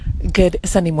Good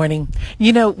Sunday morning.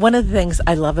 You know, one of the things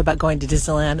I love about going to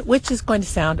Disneyland, which is going to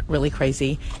sound really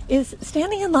crazy, is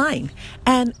standing in line.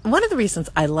 And one of the reasons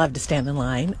I love to stand in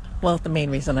line, well, the main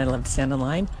reason I love to stand in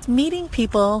line, is meeting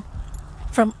people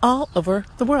from all over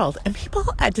the world. And people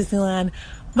at Disneyland,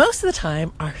 most of the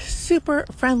time, are super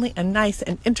friendly and nice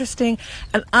and interesting.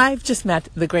 And I've just met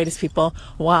the greatest people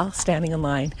while standing in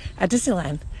line at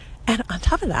Disneyland. And on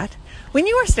top of that, when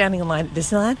you are standing in line at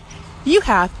Disneyland, you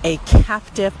have a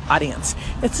captive audience.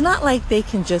 It's not like they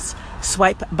can just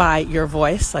swipe by your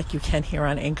voice like you can here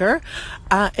on Anchor.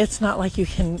 It's not like you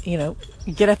can,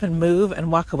 get up and move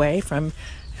and walk away from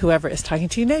whoever is talking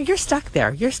to you. No, you're stuck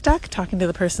there. You're stuck talking to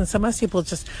the person. So most people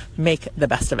just make the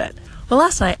best of it. Well,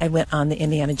 last night I went on the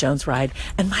Indiana Jones ride,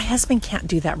 and my husband can't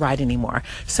do that ride anymore.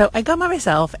 So I go by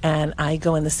myself, and I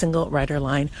go in the single rider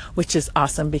line, which is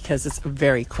awesome because it's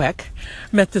very quick.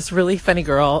 Met this really funny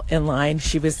girl in line.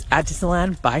 She was at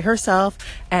Disneyland by herself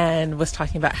and was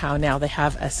talking about how now they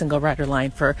have a single rider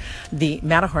line for the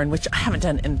Matterhorn, which I haven't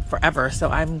done in forever. So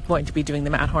I'm going to be doing the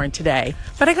Matterhorn today.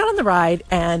 But I got on the ride,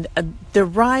 and the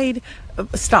ride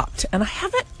stopped, and I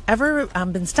haven't ever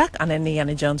been stuck on an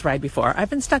Indiana Jones ride before. I've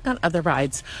been stuck on other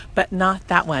rides, but not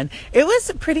that one. It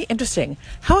was pretty interesting.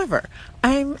 However,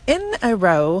 I'm in a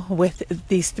row with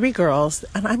these three girls,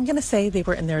 and I'm going to say they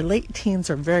were in their late teens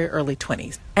or very early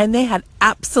 20s. And they had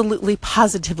absolutely,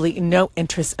 positively no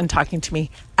interest in talking to me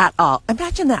at all.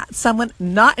 Imagine that. Someone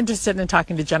not interested in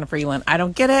talking to Jennifer Elin. I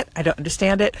don't get it. I don't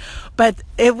understand it. But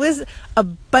it was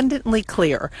abundantly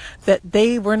clear that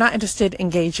they were not interested in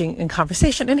engaging in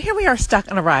conversation. And here we are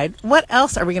stuck on a ride. What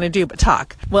else are we going to do but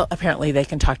talk? Well, apparently they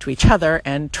can talk to each other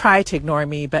and try to ignore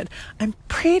me, but I'm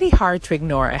pretty hard to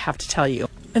ignore, I have to tell you.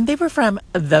 And they were from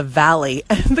the Valley.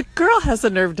 And the girl has the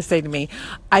nerve to say to me,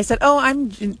 I said, oh,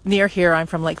 I'm near here. I'm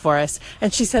from Lake Forest.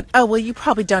 And she said, oh, well, you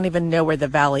probably don't even know where the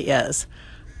Valley is.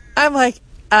 I'm like,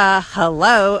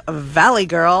 hello, Valley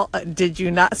Girl. Did you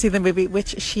not see the movie?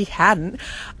 Which she hadn't.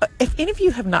 If any of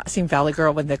you have not seen Valley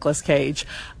Girl with Nicolas Cage,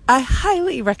 I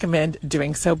highly recommend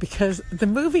doing so because the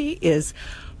movie is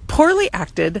poorly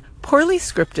acted, poorly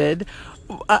scripted.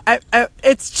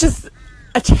 It's just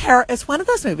it's one of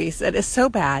those movies that is so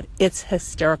bad, it's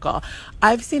hysterical.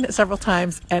 I've seen it several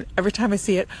times, and every time I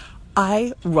see it,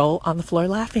 I roll on the floor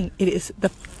laughing. It is the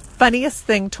funniest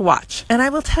thing to watch. And I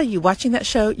will tell you, watching that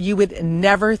show, you would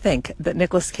never think that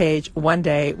Nicolas Cage one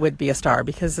day would be a star,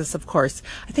 because this, of course,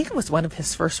 I think it was one of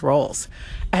his first roles.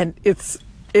 And it's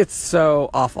so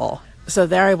awful. So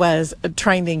there I was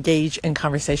trying to engage in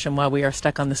conversation while we are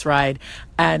stuck on this ride.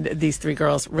 And these three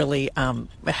girls really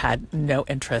had no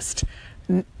interest,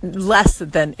 less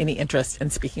than any interest in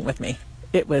speaking with me.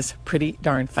 It was pretty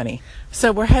darn funny.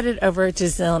 So we're headed over to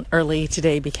Disneyland early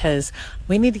today because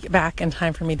we need to get back in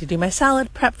time for me to do my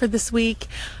salad prep for this week.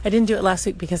 I didn't do it last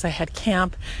week because I had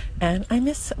camp, and I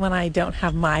miss when I don't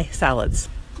have my salads.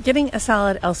 Getting a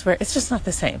salad elsewhere, it's just not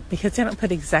the same because they don't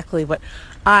put exactly what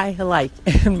I like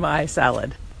in my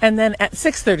salad. And then at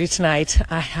 6:30 tonight,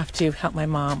 I have to help my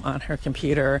mom on her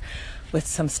computer with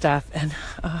some stuff, and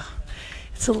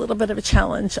it's a little bit of a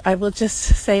challenge. I will just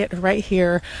say it right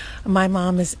here. My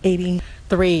mom is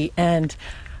 83, and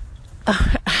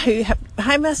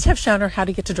I must have shown her how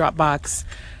to get to Dropbox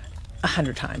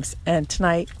 100 times. And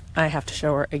tonight, I have to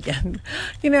show her again.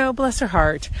 Bless her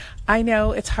heart. I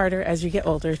know it's harder as you get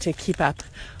older to keep up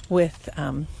with,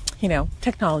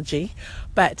 technology,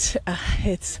 but I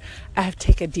have to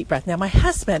take a deep breath. Now, my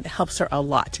husband helps her a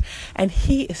lot, and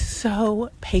he is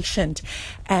so patient,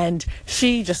 and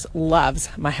she just loves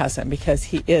my husband because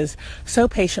he is so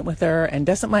patient with her and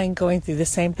doesn't mind going through the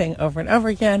same thing over and over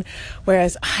again,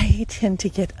 whereas I tend to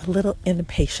get a little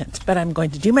impatient. But I'm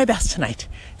going to do my best tonight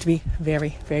to be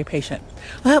very, very patient.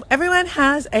 Well, I hope everyone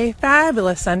has a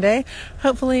fabulous Sunday.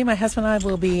 Hopefully my husband and I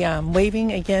will be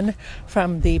waving again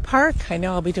from the park. I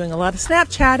know I'll be doing a lot of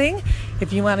Snapchatting.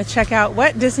 If you want to check out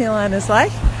what Disneyland is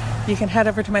like, you can head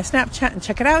over to my Snapchat and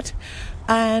check it out.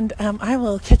 And I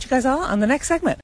will catch you guys all on the next segment.